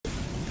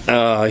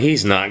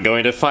He's not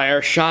going to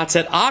fire shots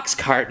at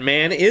Oxcart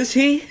Man, is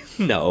he?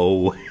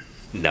 No.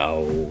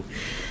 No.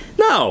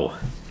 No.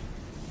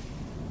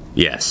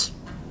 Yes.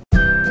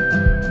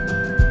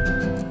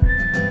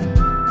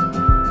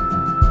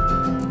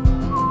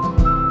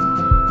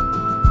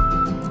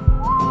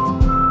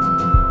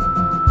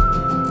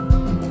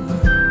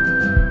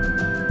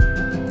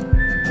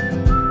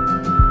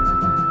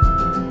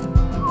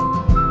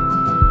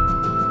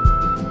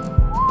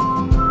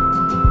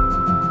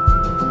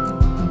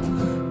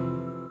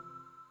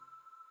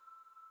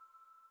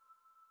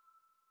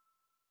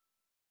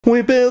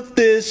 We built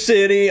this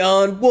city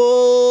on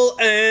wool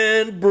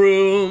and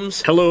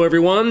brooms. Hello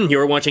everyone,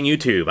 you're watching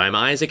YouTube. I'm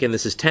Isaac and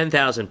this is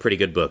 10,000 Pretty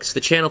Good Books, the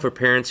channel for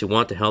parents who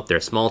want to help their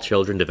small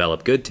children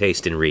develop good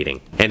taste in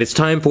reading. And it's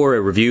time for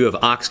a review of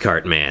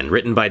Oxcart Man,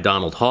 written by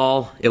Donald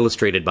Hall,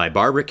 illustrated by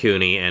Barbara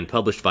Cooney, and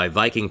published by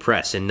Viking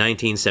Press in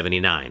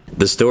 1979.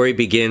 The story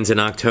begins in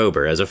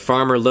October as a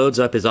farmer loads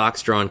up his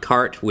ox-drawn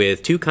cart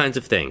with two kinds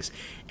of things.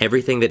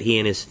 Everything that he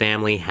and his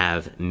family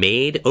have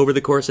made over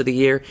the course of the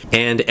year,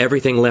 and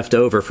everything left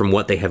over from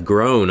what they have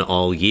grown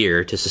all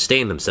year to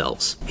sustain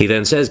themselves. He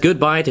then says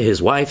goodbye to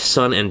his wife,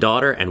 son, and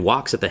daughter, and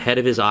walks at the head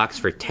of his ox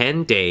for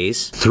 10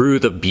 days through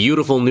the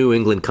beautiful New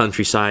England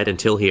countryside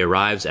until he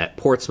arrives at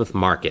Portsmouth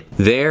Market.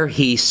 There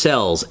he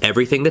sells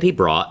everything that he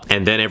brought,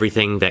 and then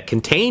everything that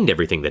contained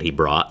everything that he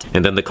brought,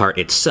 and then the cart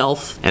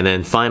itself, and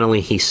then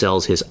finally he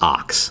sells his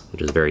ox,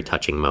 which is a very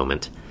touching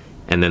moment.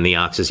 And then the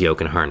ox's yoke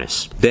and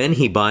harness. Then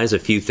he buys a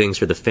few things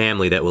for the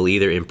family that will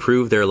either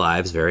improve their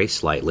lives very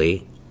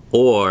slightly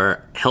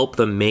or help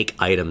them make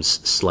items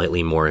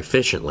slightly more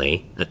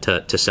efficiently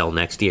to sell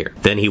next year.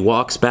 Then he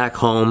walks back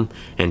home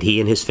and he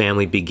and his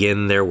family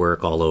begin their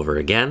work all over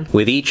again,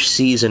 with each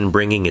season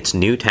bringing its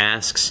new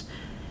tasks,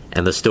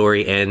 and the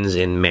story ends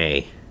in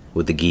May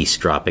with the geese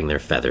dropping their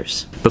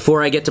feathers.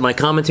 Before I get to my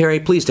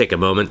commentary, please take a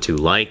moment to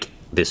like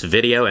this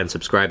video and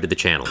subscribe to the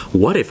channel.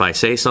 What if I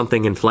say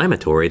something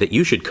inflammatory that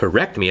you should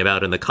correct me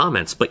about in the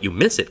comments, but you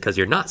miss it because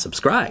you're not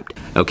subscribed?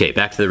 Okay,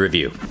 back to the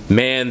review.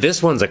 Man,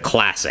 this one's a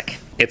classic.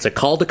 It's a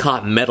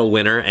Caldecott Medal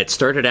winner. It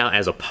started out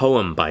as a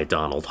poem by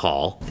Donald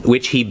Hall,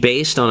 which he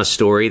based on a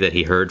story that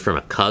he heard from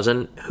a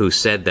cousin who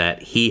said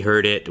that he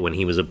heard it when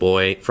he was a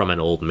boy from an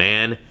old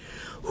man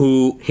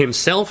who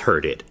himself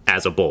heard it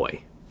as a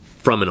boy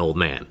from an old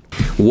man.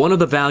 One of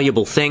the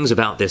valuable things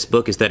about this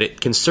book is that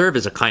it can serve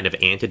as a kind of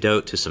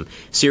antidote to some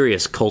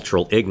serious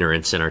cultural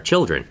ignorance in our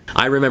children.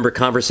 I remember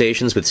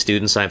conversations with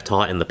students I've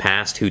taught in the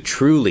past who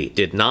truly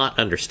did not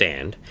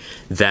understand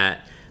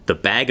that the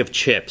bag of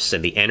chips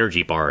and the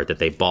energy bar that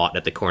they bought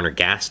at the corner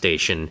gas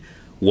station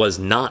was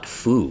not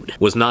food,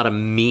 was not a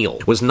meal,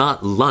 was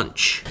not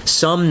lunch.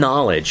 Some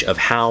knowledge of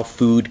how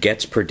food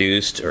gets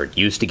produced, or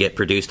used to get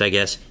produced, I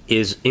guess,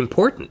 is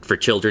important for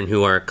children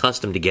who are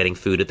accustomed to getting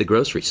food at the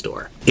grocery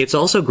store. It's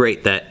also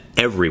great that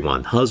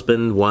everyone,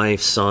 husband,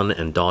 wife, son,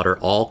 and daughter,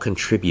 all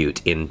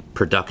contribute in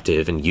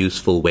productive and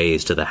useful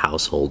ways to the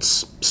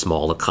household's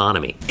small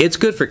economy. It's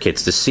good for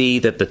kids to see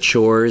that the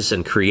chores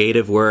and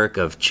creative work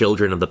of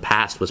children of the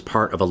past was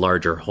part of a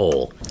larger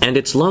whole. And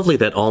it's lovely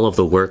that all of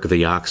the work of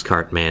the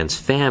Oxcart Man's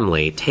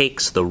family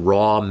takes the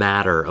raw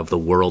matter of the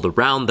world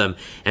around them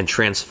and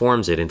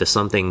transforms it into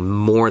something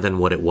more than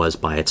what it was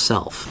by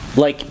itself.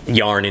 Like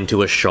yarn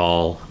into a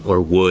shawl,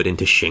 or wood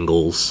into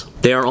shingles.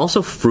 They are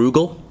also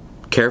frugal,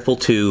 careful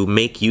to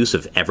make use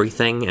of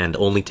everything and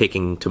only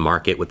taking to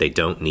market what they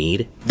don't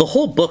need. The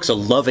whole book's a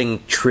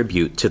loving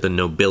tribute to the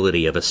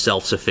nobility of a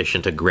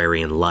self-sufficient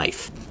agrarian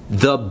life.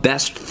 The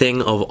best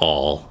thing of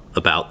all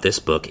about this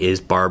book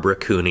is Barbara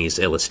Cooney's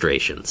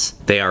illustrations.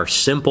 They are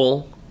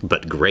simple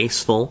but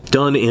graceful,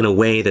 done in a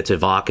way that's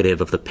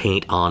evocative of the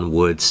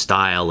paint-on-wood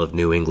style of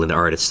New England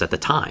artists at the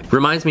time.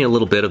 Reminds me a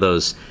little bit of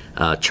those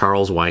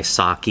Charles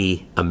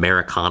Wysocki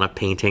Americana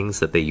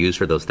paintings that they use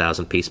for those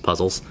 1,000-piece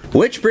puzzles.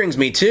 Which brings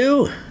me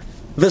to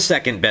the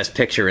second best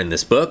picture in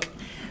this book,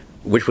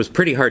 which was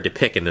pretty hard to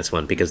pick in this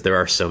one because there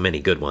are so many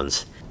good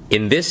ones.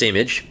 In this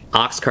image,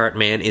 Oxcart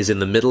Man is in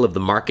the middle of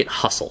the market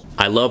hustle.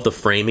 I love the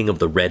framing of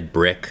the red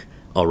brick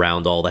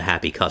around all the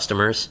happy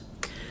customers.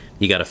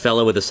 You got a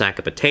fellow with a sack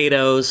of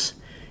potatoes,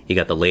 you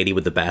got the lady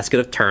with the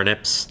basket of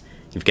turnips,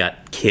 you've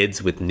got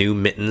kids with new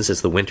mittens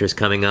as the winter's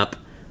coming up,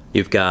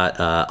 you've got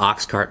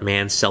Oxcart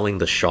Man selling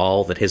the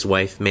shawl that his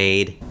wife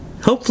made.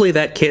 Hopefully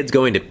that kid's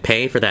going to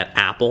pay for that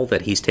apple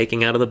that he's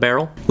taking out of the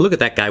barrel. Look at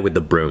that guy with the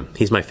broom.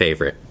 He's my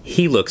favorite.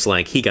 He looks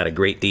like he got a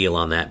great deal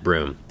on that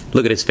broom.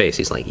 Look at his face.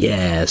 He's like,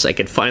 yes, I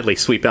can finally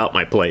sweep out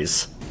my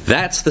place.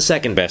 That's the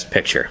second best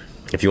picture.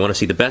 If you want to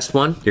see the best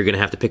one, you're going to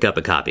have to pick up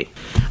a copy.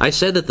 I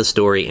said that the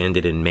story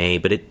ended in May,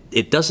 but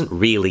it doesn't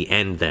really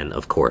end then,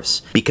 of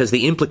course, because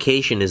the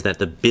implication is that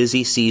the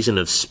busy season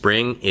of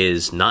spring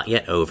is not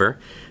yet over.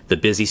 The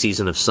busy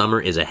season of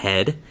summer is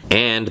ahead,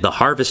 and the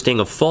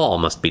harvesting of fall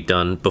must be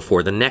done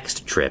before the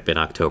next trip in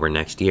October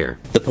next year.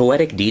 The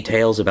poetic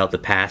details about the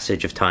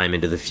passage of time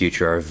into the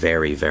future are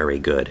very, very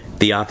good.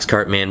 The ox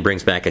cart man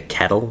brings back a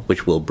kettle,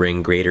 which will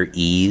bring greater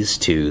ease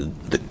to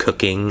the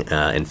cooking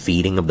and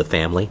feeding of the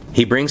family.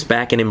 He brings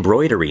back an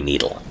embroidery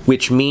needle,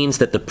 which means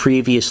that the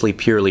previously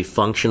purely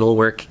functional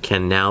work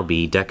can now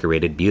be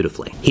decorated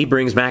beautifully. He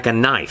brings back a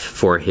knife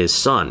for his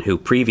son, who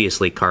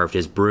previously carved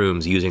his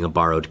brooms using a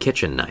borrowed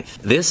kitchen knife.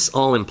 This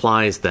all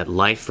implies that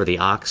life for the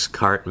ox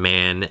cart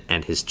man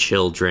and his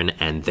children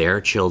and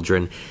their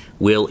children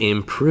will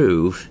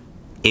improve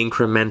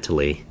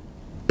incrementally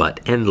but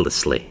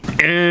endlessly.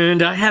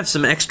 And I have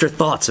some extra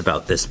thoughts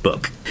about this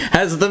book.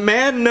 Has the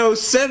man no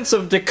sense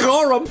of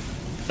decorum?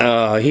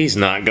 He's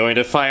not going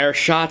to fire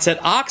shots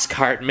at ox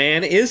cart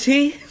man, is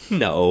he?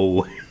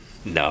 No.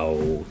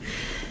 No.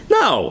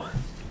 No.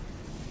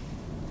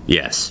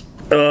 Yes.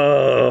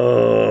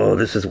 Oh,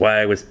 this is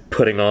why I was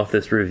putting off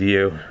this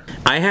review.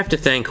 I have to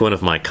thank one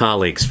of my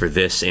colleagues for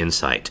this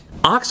insight.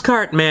 Ox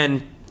cart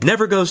man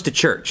never goes to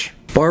church.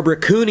 Barbara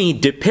Cooney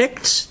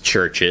depicts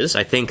churches,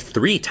 I think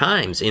 3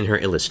 times in her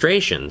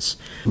illustrations,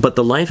 but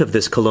the life of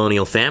this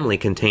colonial family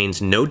contains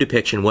no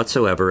depiction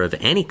whatsoever of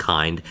any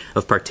kind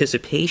of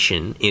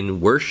participation in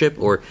worship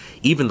or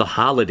even the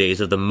holidays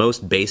of the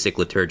most basic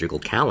liturgical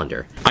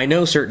calendar. I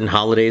know certain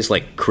holidays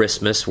like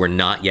Christmas were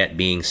not yet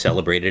being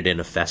celebrated in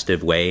a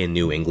festive way in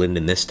New England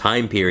in this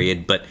time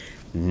period, but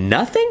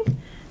nothing?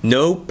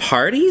 No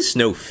parties,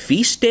 no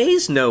feast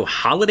days, no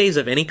holidays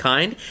of any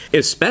kind,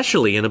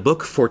 especially in a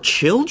book for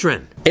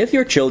children. If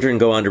your children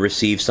go on to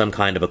receive some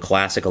kind of a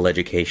classical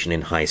education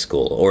in high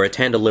school or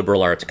attend a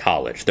liberal arts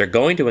college, they're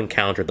going to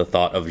encounter the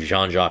thought of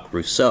Jean-Jacques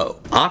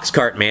Rousseau. Ox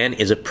Cart Man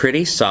is a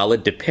pretty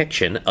solid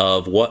depiction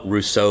of what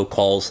Rousseau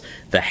calls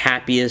the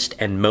happiest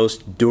and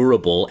most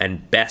durable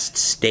and best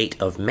state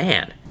of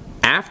man.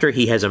 After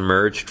he has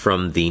emerged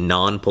from the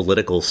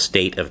non-political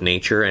state of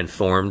nature and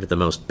formed the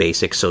most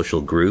basic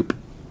social group,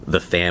 the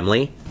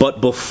family,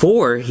 but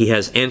before he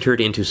has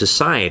entered into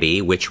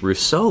society, which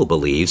Rousseau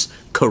believes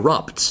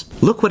corrupts.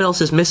 Look what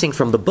else is missing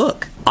from the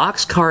book.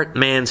 Ox Cart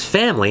Man's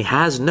family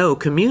has no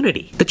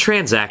community. The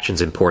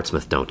transactions in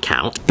Portsmouth don't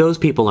count. Those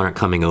people aren't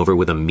coming over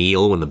with a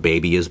meal when the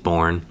baby is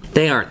born.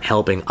 They aren't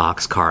helping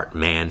Ox Cart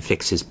Man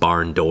fix his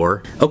barn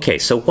door. Okay,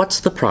 so what's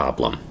the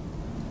problem?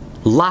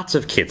 Lots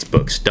of kids'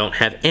 books don't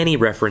have any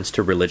reference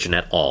to religion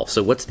at all,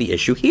 so what's the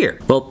issue here?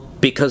 Well,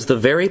 because the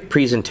very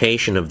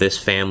presentation of this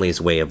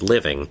family's way of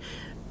living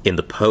in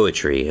the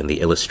poetry and the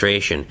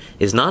illustration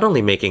is not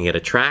only making it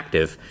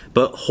attractive,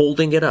 but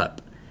holding it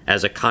up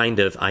as a kind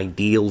of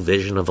ideal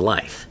vision of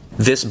life.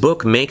 This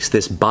book makes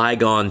this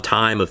bygone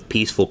time of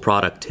peaceful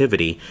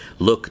productivity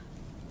look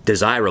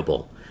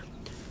desirable,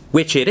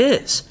 which it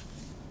is.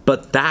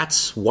 But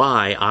that's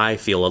why I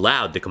feel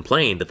allowed to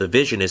complain that the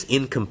vision is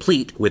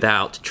incomplete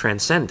without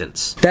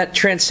transcendence. That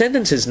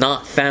transcendence is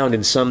not found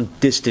in some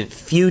distant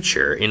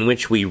future in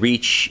which we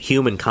reach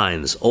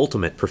humankind's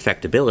ultimate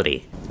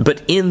perfectibility,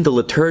 but in the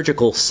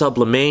liturgical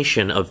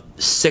sublimation of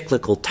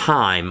cyclical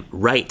time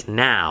right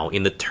now,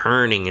 in the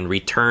turning and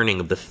returning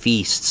of the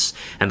feasts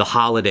and the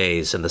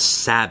holidays and the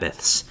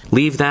Sabbaths.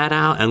 Leave that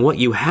out, and what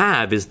you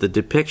have is the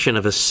depiction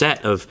of a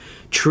set of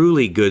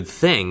truly good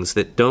things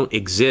that don't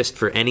exist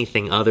for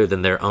anything other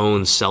than their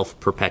own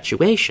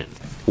self-perpetuation.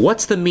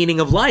 What's the meaning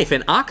of life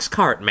in Ox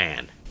Cart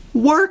Man?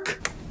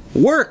 Work!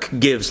 Work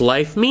gives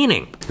life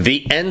meaning.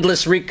 The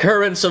endless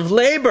recurrence of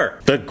labor.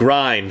 The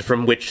grind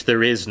from which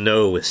there is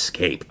no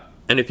escape.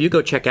 And if you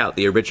go check out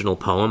the original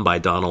poem by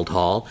Donald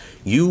Hall,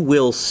 you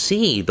will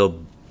see the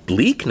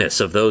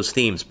bleakness of those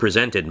themes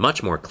presented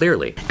much more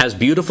clearly. As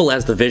beautiful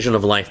as the vision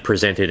of life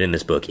presented in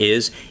this book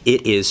is,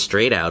 it is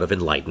straight out of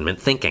Enlightenment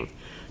thinking.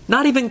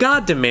 Not even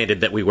God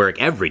demanded that we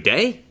work every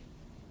day.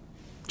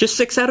 Just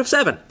 6 out of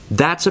 7.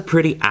 That's a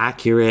pretty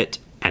accurate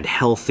and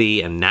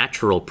healthy and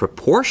natural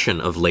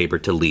proportion of labor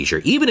to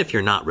leisure, even if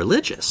you're not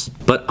religious.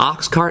 But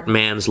Ox Cart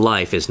Man's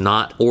life is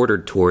not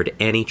ordered toward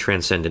any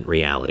transcendent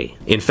reality.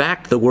 In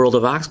fact, the world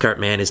of Ox Cart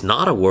Man is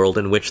not a world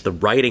in which the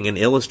writing and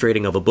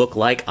illustrating of a book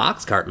like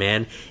Ox Cart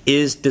Man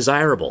is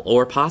desirable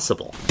or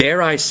possible.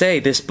 Dare I say,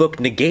 this book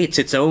negates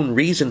its own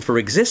reason for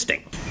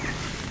existing.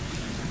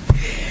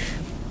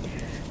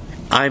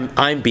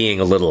 I'm being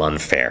a little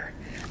unfair.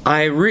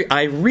 I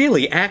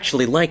really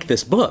actually like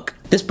this book.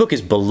 This book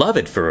is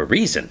beloved for a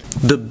reason.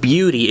 The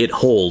beauty it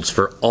holds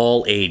for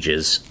all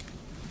ages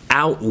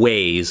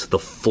outweighs the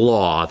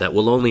flaw that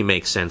will only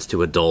make sense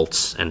to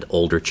adults and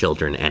older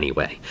children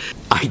anyway.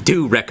 I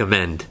do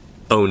recommend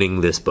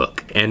owning this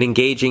book and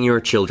engaging your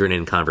children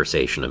in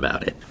conversation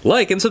about it.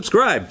 Like and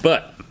subscribe,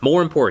 but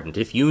more important,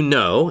 if you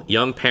know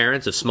young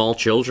parents of small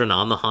children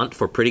on the hunt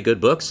for pretty good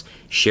books,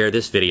 share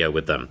this video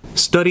with them.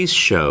 Studies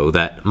show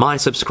that my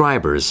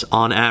subscribers,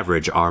 on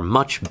average, are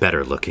much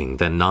better looking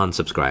than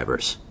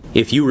non-subscribers.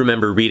 If you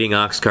remember reading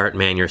Ox Cart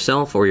Man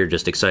yourself, or you're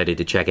just excited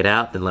to check it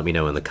out, then let me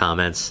know in the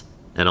comments.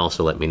 And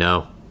also let me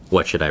know,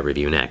 what should I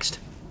review next?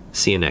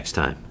 See you next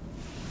time.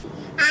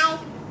 Hi.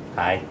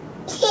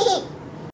 Hi.